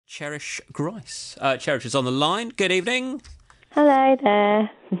Cherish Grice. Cherish is on the line. Good evening. Hello there.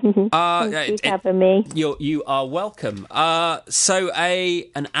 Thank you for having me. You are welcome. So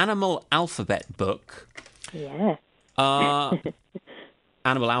an animal alphabet book. Yeah.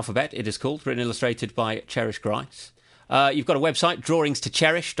 Animal Alphabet, it is called, written and illustrated by Cherish Grice. You've got a website,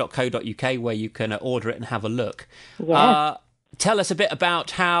 drawingstocherish.co.uk, where you can order it and have a look. Yeah. Tell us a bit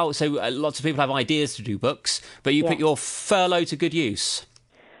about how, lots of people have ideas to do books, but you put your furlough to good use.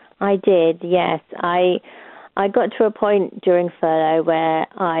 I did, yes. I got to a point during furlough where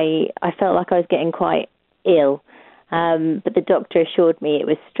I felt like I was getting quite ill, but the doctor assured me it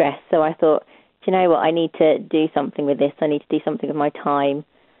was stress, so I thought, do you know what, I need to do something with this. I need to do something with my time,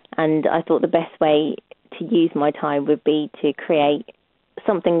 and I thought the best way to use my time would be to create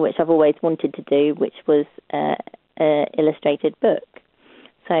something which I've always wanted to do, which was an illustrated book.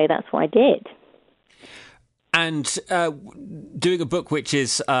 So that's what I did. And doing a book which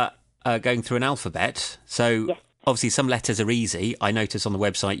is going through an alphabet, so obviously some letters are easy. I notice on the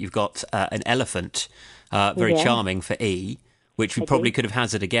website you've got an elephant, very charming for E, which we probably could have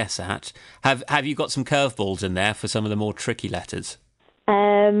hazarded a guess at. Have you got some curveballs in there for some of the more tricky letters?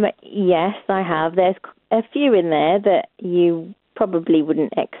 Yes, I have. There's a few in there that you probably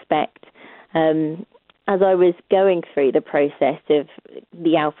wouldn't expect. As I was going through the process of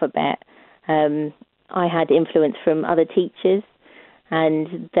the alphabet, I had influence from other teachers,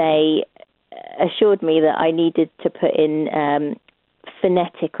 and they assured me that I needed to put in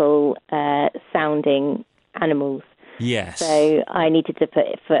phonetical sounding animals. Yes. So I needed to put,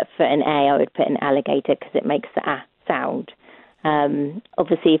 for an A, I would put an alligator because it makes the A sound.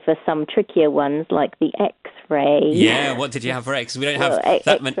 Obviously, for some trickier ones, like the X-ray. Yeah, what did you have for X? We don't have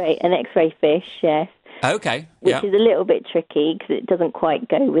that many. An X-ray fish, yes. Okay, which is a little bit tricky because it doesn't quite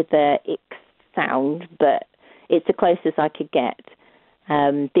go with the X sound, but it's the closest I could get.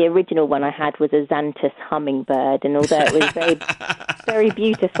 The original one I had was a Xanthus hummingbird, and although it was very, very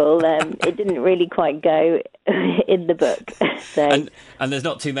beautiful, it didn't really quite go in the book. So. And there's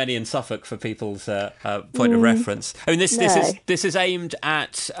not too many in Suffolk for people's point of reference. I mean, this is aimed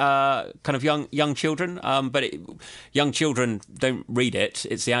at kind of young children, but young children don't read it.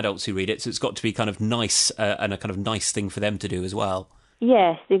 It's the adults who read it, so it's got to be kind of nice and a kind of nice thing for them to do as well.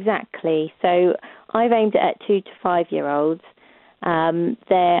 Yes, exactly. So I've aimed it at 2 to 5 year olds.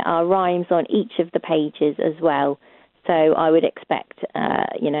 There are rhymes on each of the pages as well. So I would expect,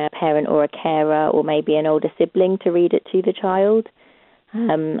 a parent or a carer or maybe an older sibling to read it to the child.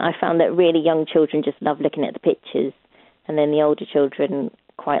 I found that really young children just love looking at the pictures, and then the older children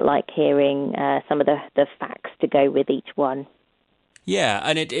quite like hearing some of the facts to go with each one. Yeah,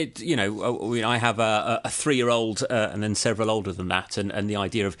 and I have a 3-year-old and then several older than that, and the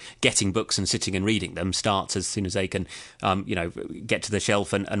idea of getting books and sitting and reading them starts as soon as they can, get to the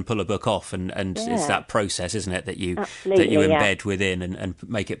shelf and pull a book off, and it's that process, isn't it, that you embed within and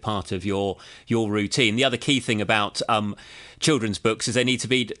make it part of your routine. The other key thing about children's books is they need to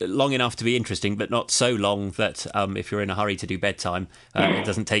be long enough to be interesting, but not so long that if you're in a hurry to do bedtime, it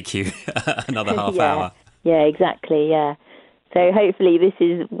doesn't take you another half hour. Yeah, exactly, yeah. So hopefully this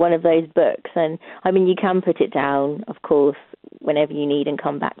is one of those books. And, I mean, you can put it down, of course, whenever you need and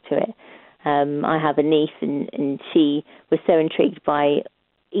come back to it. I have a niece, and she was so intrigued by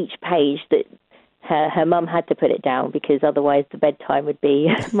each page that her mum had to put it down because otherwise the bedtime would be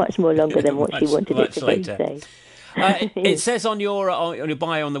much more longer than what she wanted it to be. So. It says on your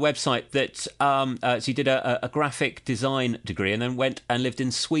bio on the website that so you did a graphic design degree and then went and lived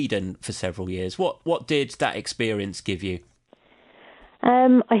in Sweden for several years. What did that experience give you?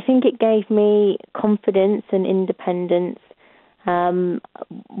 I think it gave me confidence and independence.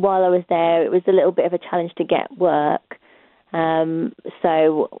 While I was there, it was a little bit of a challenge to get work.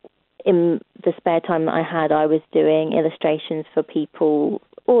 So in the spare time that I had, I was doing illustrations for people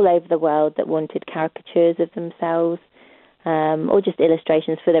all over the world that wanted caricatures of themselves, or just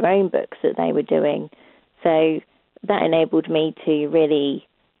illustrations for their own books that they were doing. So that enabled me to really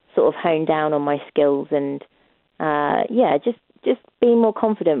sort of hone down on my skills and, just being more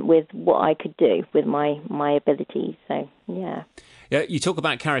confident with what I could do with my abilities. So, yeah. Yeah, you talk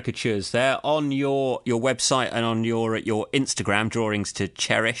about caricatures there on your website and on your Instagram, Drawings to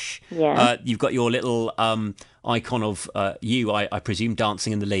Cherish. Yeah. You've got your little icon of you, I presume,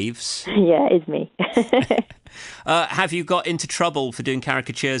 dancing in the leaves. Yeah, it's me. Have you got into trouble for doing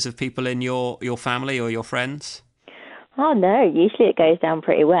caricatures of people in your family or your friends? Oh, no. Usually it goes down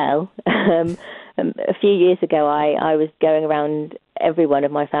pretty well. A few years ago, I was going around every one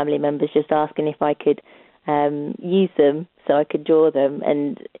of my family members just asking if I could use them so I could draw them.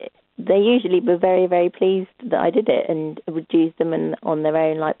 And they usually were very, very pleased that I did it and would use them on their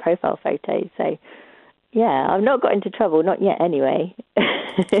own like profile photos. So yeah, I've not got into trouble, not yet anyway.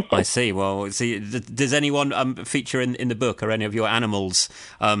 I see. Well, see, does anyone feature in the book, or any of your animals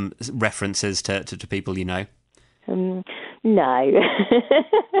references to people you know? No.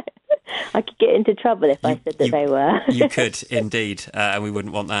 I could get into trouble if I said that they were. You could, indeed, and we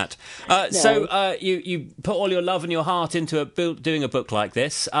wouldn't want that. No. So you put all your love and your heart into doing a book like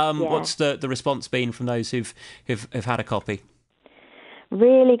this. What's the response been from those who've had a copy?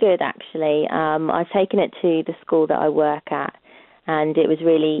 Really good, actually. I've taken it to the school that I work at, and it was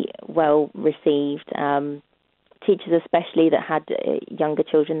really well received. Teachers especially that had younger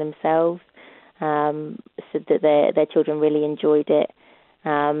children themselves said that their children really enjoyed it,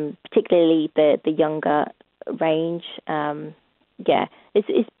 particularly the younger range.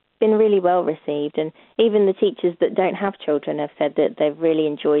 It's been really well received, and even the teachers that don't have children have said that they've really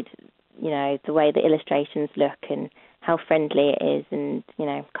enjoyed, the way the illustrations look and how friendly it is and,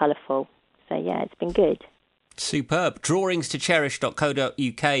 colourful. So, yeah, it's been good. Superb.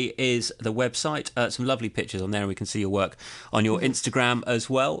 Drawingstocherish.co.uk is the website. Some lovely pictures on there, and we can see your work on your Instagram as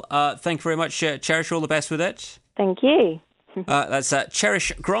well. Thank you very much, Cherish. All the best with it. Thank you. That's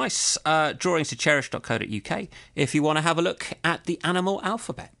Cherish Grice, drawingstocherish.co.uk, if you want to have a look at the animal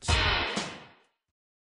alphabet.